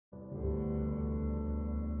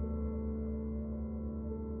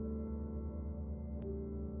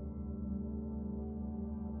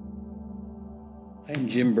I'm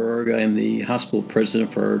Jim Berg. I'm the hospital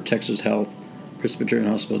president for Texas Health Presbyterian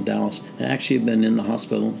Hospital in Dallas. I actually have been in the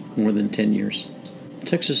hospital more than 10 years.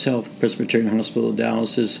 Texas Health Presbyterian Hospital in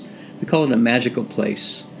Dallas is, we call it a magical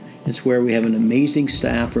place. It's where we have an amazing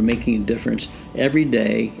staff. We're making a difference every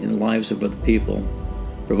day in the lives of other people,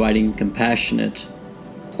 providing compassionate,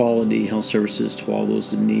 quality health services to all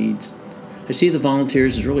those in need. I see the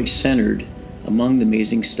volunteers is really centered among the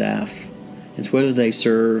amazing staff. It's whether they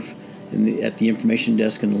serve at the information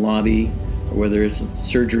desk in the lobby, or whether it's a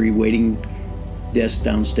surgery waiting desk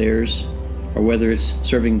downstairs, or whether it's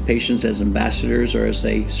serving patients as ambassadors or as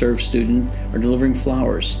a serve student or delivering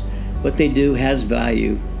flowers. What they do has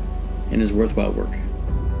value and is worthwhile work.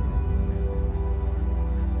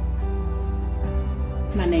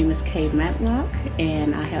 My name is Kay Matlock,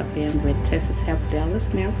 and I have been with Texas Health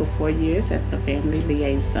Dallas now for 4 years as the family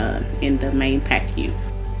liaison in the main PACU.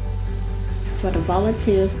 Well, the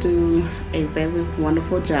volunteers do a very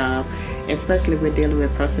wonderful job, especially with dealing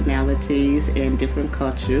with personalities and different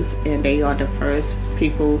cultures, and they are the first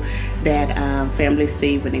people that families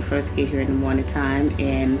see when they first get here in the morning time,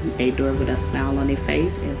 and they do it with a smile on their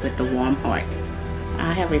face and with a warm heart.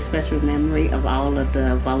 I have a special memory of all of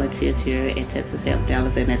the volunteers here at Texas Health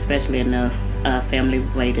Dallas, and especially in the family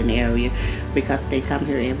waiting area, because they come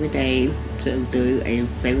here every day to do a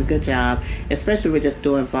very good job, especially with just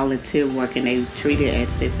doing volunteer work, and they treat it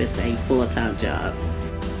as if it's a full-time job.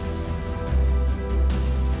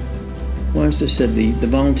 Well, as I said, the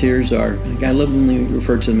volunteers are, I lovingly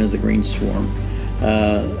refer to them as the green swarm.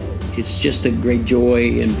 It's just a great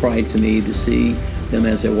joy and pride to me to see them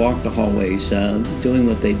as they walk the hallways, doing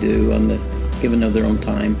what they do, giving of their own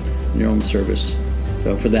time and their own service.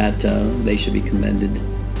 So for that, they should be commended.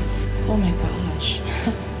 Oh my gosh,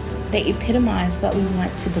 they epitomize what we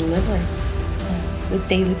want to deliver with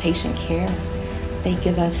daily patient care. They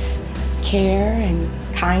give us care and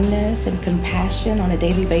kindness and compassion on a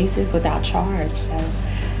daily basis without charge, so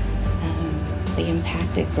they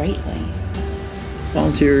impact it greatly.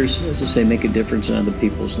 Volunteers, as I say, make a difference in other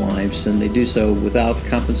people's lives, and they do so without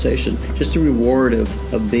compensation. Just the reward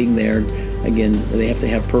of being there. Again, they have to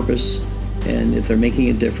have purpose, and if they're making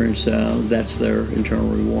a difference, that's their internal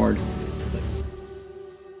reward.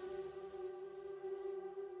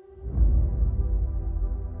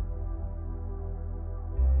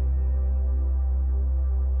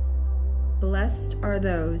 Blessed are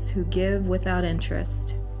those who give without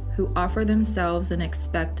interest, who offer themselves and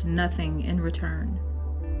expect nothing in return.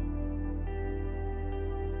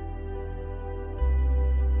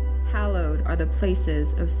 Hallowed are the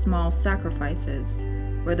places of small sacrifices,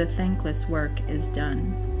 where the thankless work is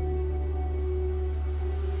done.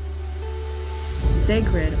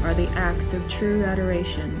 Sacred are the acts of true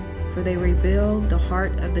adoration, for they reveal the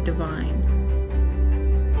heart of the divine.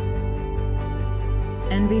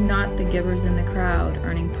 Envy not the givers in the crowd,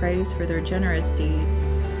 earning praise for their generous deeds,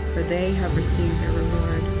 for they have received their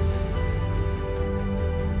reward.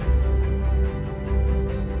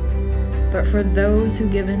 But for those who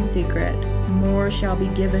give in secret, more shall be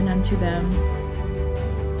given unto them.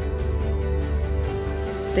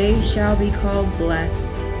 They shall be called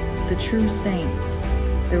blessed, the true saints,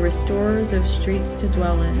 the restorers of streets to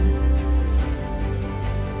dwell in.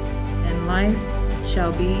 And life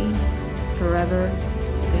shall be forever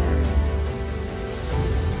theirs.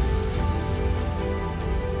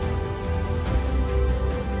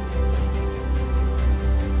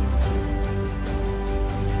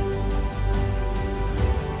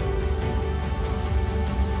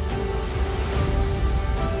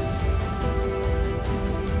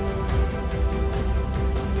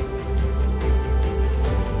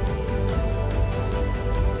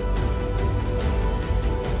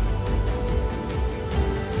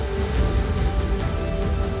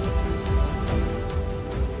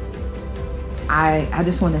 I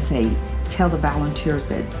just want to say, tell the volunteers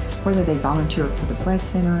that whether they volunteer for the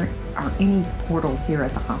breast center or any portal here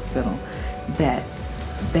at the hospital, that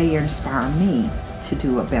they inspire me to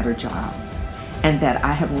do a better job, and that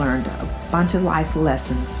I have learned a bunch of life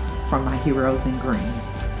lessons from my heroes in green.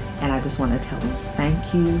 And I just want to tell them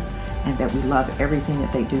thank you, and that we love everything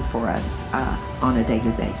that they do for us on a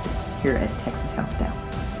daily basis here at Texas Health Dallas.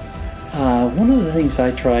 One of the things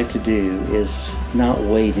I try to do is not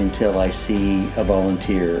wait until I see a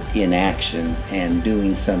volunteer in action and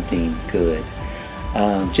doing something good.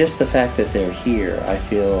 Just the fact that they're here, I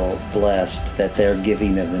feel blessed that they're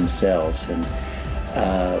giving of themselves and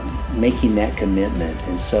making that commitment.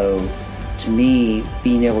 And so to me,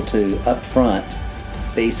 being able to up front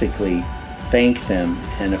basically thank them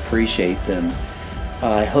and appreciate them,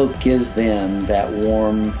 I hope gives them that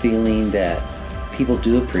warm feeling that people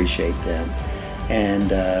do appreciate them. And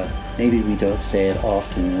maybe we don't say it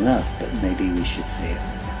often enough, but maybe we should say it.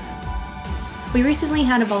 We recently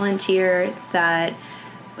had a volunteer that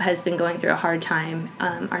has been going through a hard time.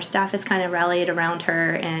 Our staff has kind of rallied around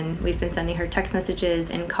her, and we've been sending her text messages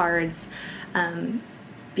and cards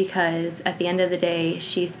because at the end of the day,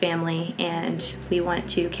 she's family, and we want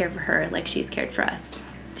to care for her like she's cared for us.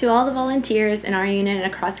 To all the volunteers in our unit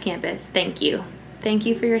and across campus, thank you. Thank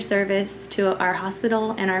you for your service to our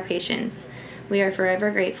hospital and our patients. We are forever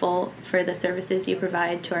grateful for the services you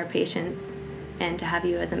provide to our patients and to have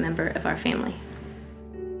you as a member of our family.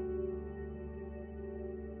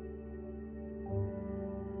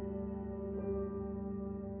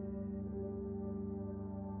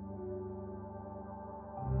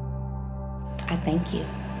 I thank you.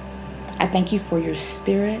 I thank you for your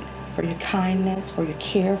spirit, for your kindness, for your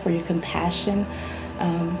care, for your compassion,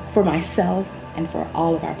 for myself, and for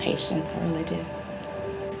all of our patients. I really do.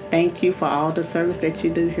 Thank you for all the service that you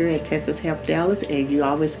do here at Texas Health Dallas, and you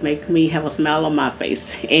always make me have a smile on my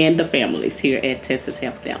face and the families here at Texas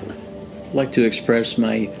Health Dallas. I'd like to express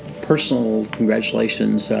my personal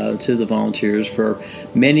congratulations to the volunteers for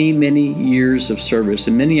many, many years of service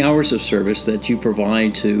and many hours of service that you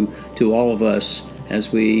provide to all of us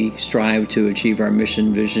as we strive to achieve our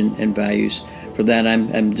mission, vision, and values. For that,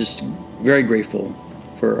 I'm just very grateful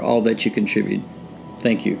for all that you contribute.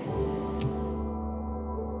 Thank you.